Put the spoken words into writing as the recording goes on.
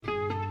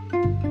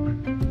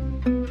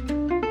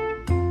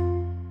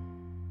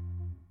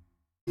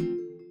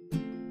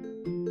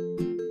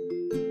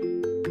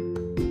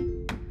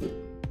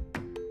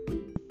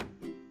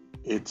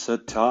It's a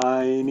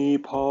tiny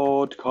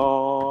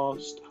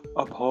podcast,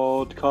 a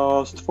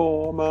podcast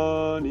for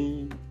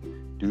money.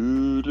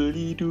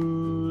 Doodly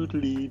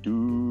doodly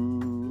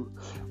doo.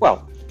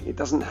 Well, it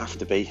doesn't have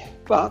to be,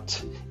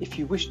 but if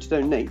you wish to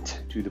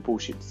donate to the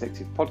Bullshit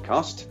Detective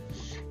podcast,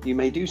 you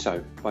may do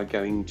so by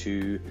going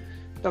to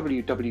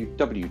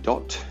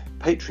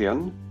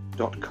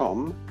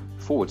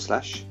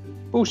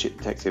www.patreon.com/Bullshit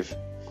Detective.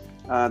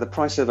 The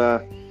price of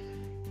a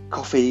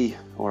coffee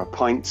or a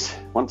pint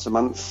once a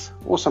month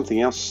or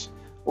something else,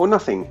 or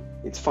nothing.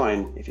 It's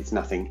fine if it's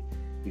nothing.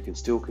 You can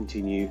still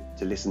continue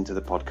to listen to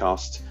the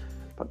podcast,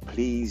 but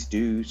please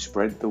do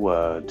spread the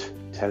word.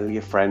 Tell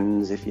your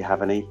friends, if you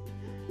have any,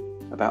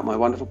 about my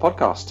wonderful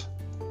podcast.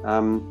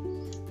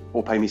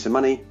 Or pay me some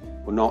money,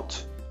 or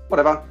not.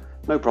 Whatever,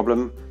 no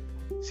problem.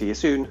 See you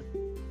soon.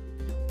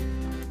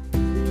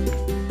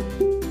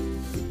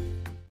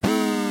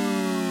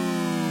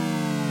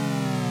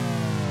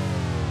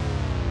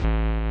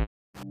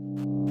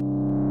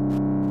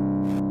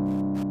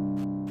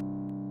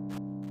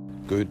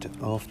 Good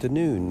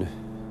afternoon.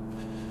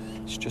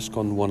 It's just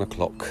gone 1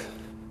 o'clock.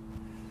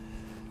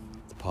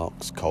 The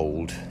park's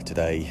cold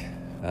today.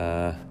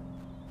 A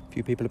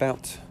few people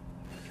about.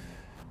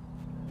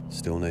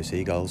 Still no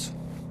seagulls.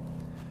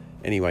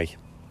 Anyway,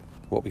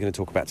 what we're going to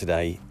talk about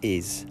today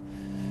is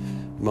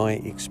my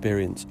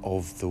experience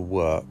of the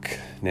work.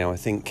 Now, I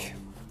think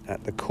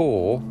at the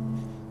core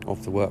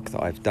of the work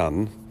that I've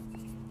done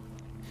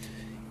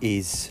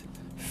is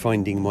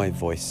finding my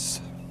voice.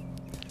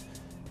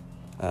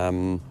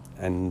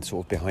 And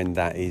sort of behind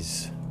that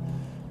is,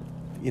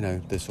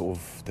 the sort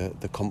of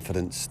the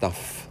confidence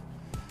stuff,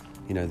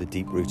 the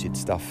deep-rooted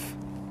stuff.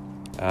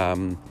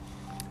 And,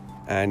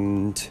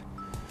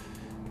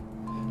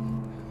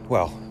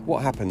 well,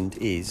 what happened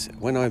is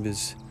when I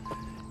was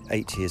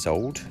 8 years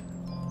old,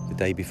 the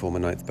day before my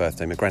 9th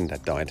birthday, my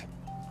granddad died.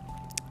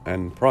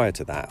 And prior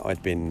to that,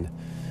 I'd been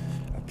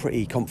a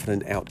pretty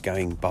confident,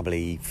 outgoing,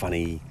 bubbly,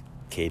 funny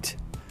kid.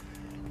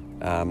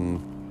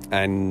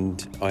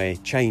 And I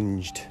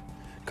changed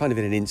kind of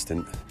in an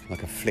instant,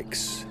 like a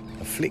switch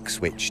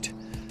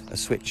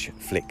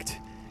flicked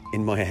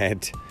in my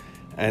head,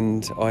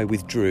 and I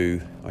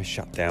withdrew. I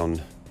shut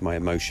down my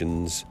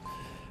emotions,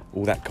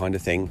 all that kind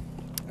of thing.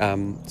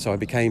 So I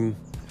became,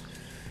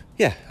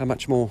 a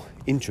much more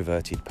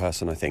introverted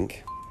person, I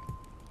think.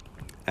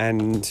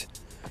 And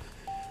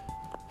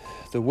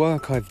the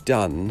work I've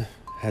done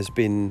has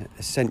been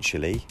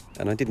essentially,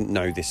 and I didn't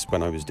know this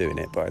when I was doing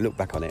it, but I look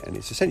back on it and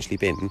it's essentially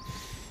been,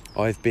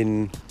 I've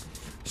been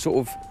sort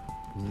of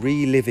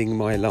reliving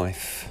my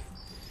life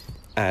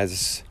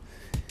as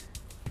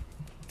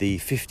the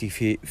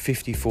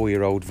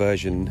 54-year-old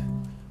version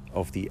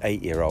of the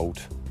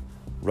 8-year-old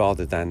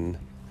rather than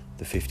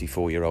the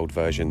 54-year-old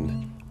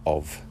version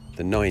of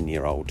the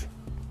 9-year-old.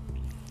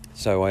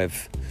 So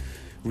I've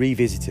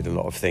revisited a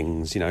lot of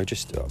things,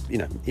 just,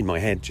 in my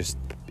head, just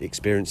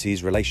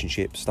experiences,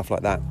 relationships, stuff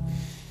like that.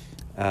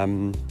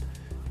 And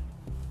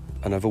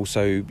I've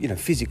also,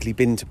 physically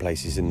been to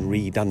places and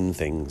redone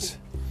things.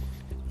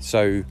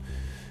 So,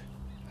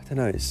 I don't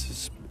know,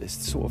 it's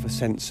sort of a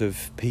sense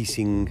of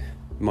piecing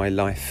my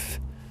life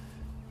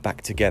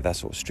back together,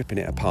 sort of stripping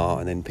it apart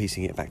and then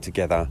piecing it back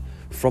together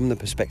from the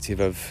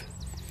perspective of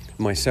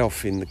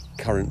myself in the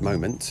current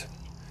moment,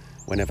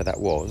 whenever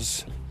that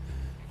was,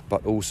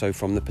 but also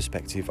from the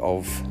perspective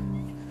of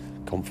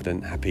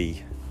confident,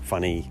 happy,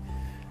 funny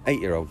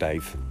 8-year-old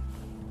Dave.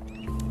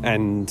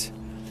 And,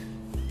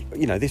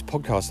 this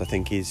podcast, I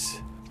think, is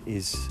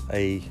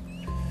a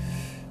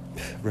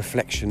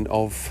reflection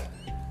of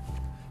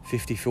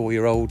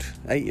 54-year-old,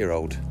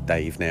 8-year-old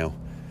Dave now,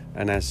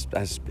 and as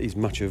is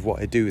much of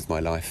what I do with my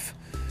life.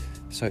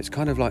 So it's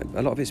kind of like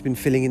a lot of it's been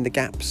filling in the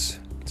gaps.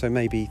 So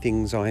maybe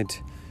things I'd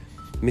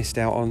missed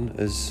out on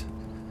as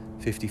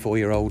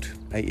 54-year-old,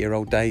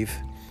 8-year-old Dave,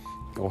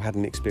 or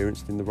hadn't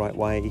experienced in the right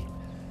way.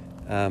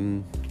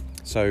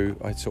 So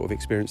I sort of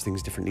experience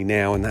things differently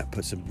now, and that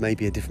puts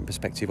maybe a different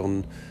perspective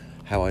on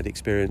how I'd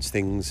experienced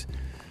things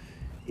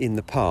in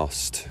the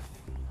past.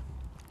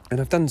 And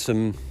I've done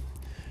some,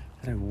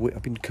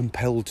 I've been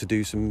compelled to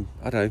do some,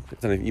 I don't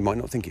know, you might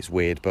not think it's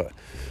weird, but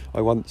I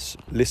once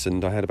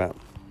listened, I had a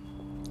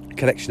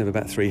collection of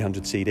about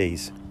 300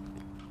 CDs,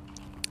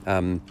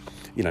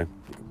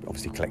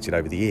 obviously collected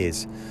over the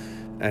years,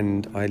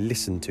 and I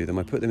listened to them,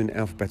 I put them in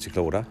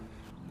alphabetical order,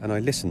 and I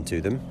listened to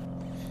them,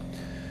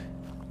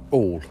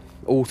 all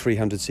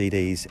 300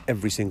 CDs,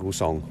 every single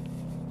song.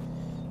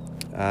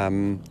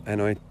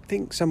 And I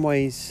think some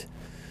ways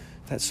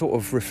that sort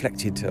of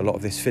reflected a lot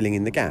of this filling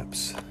in the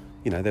gaps.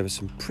 There was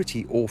some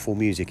pretty awful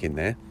music in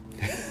there.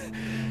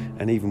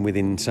 And even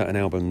within certain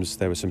albums,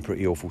 there were some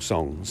pretty awful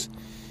songs.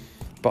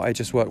 But I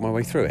just worked my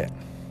way through it.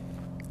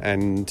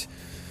 And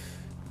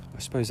I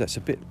suppose that's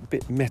a bit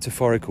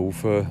metaphorical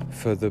for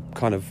the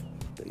kind of,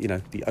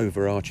 the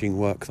overarching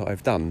work that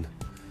I've done.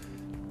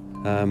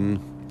 And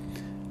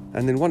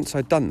then once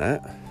I'd done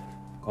that,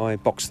 I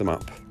boxed them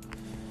up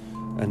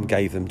and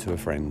gave them to a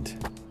friend.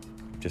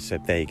 Just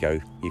said, there you go,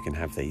 you can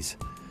have these.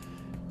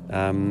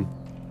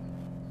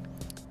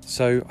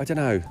 So I don't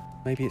know,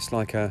 maybe it's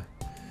like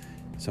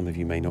some of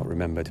you may not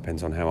remember,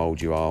 depends on how old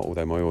you are,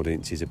 although my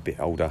audience is a bit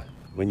older.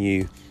 When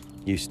you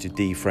used to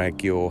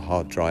defrag your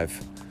hard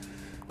drive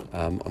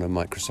on a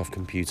Microsoft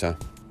computer,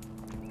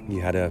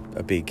 you had a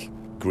big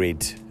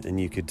grid and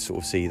you could sort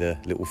of see the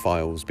little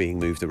files being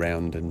moved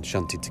around and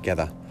shunted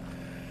together.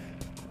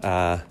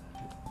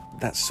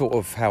 That's sort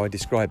of how I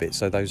describe it.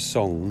 So those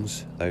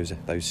songs, those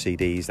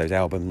CDs, those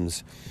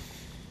albums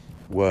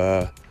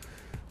were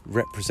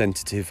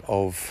representative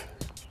of,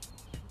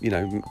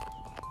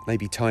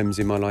 maybe times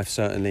in my life,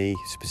 certainly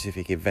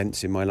specific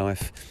events in my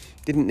life.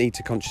 Didn't need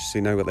to consciously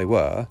know what they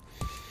were,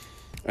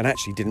 and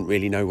actually didn't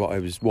really know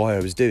why I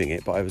was doing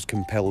it, but I was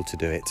compelled to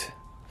do it.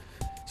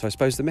 So I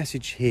suppose the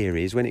message here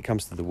is, when it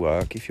comes to the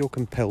work, if you're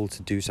compelled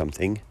to do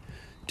something,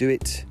 do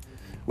it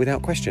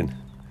without question.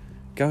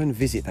 Go and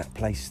visit that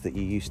place that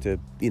you used to,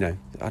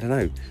 I don't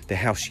know, the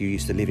house you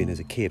used to live in as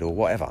a kid or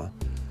whatever.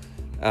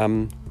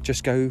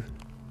 Just go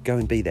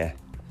and be there.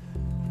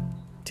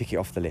 Tick it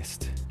off the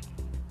list.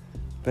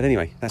 But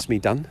anyway, that's me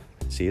done.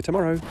 See you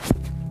tomorrow.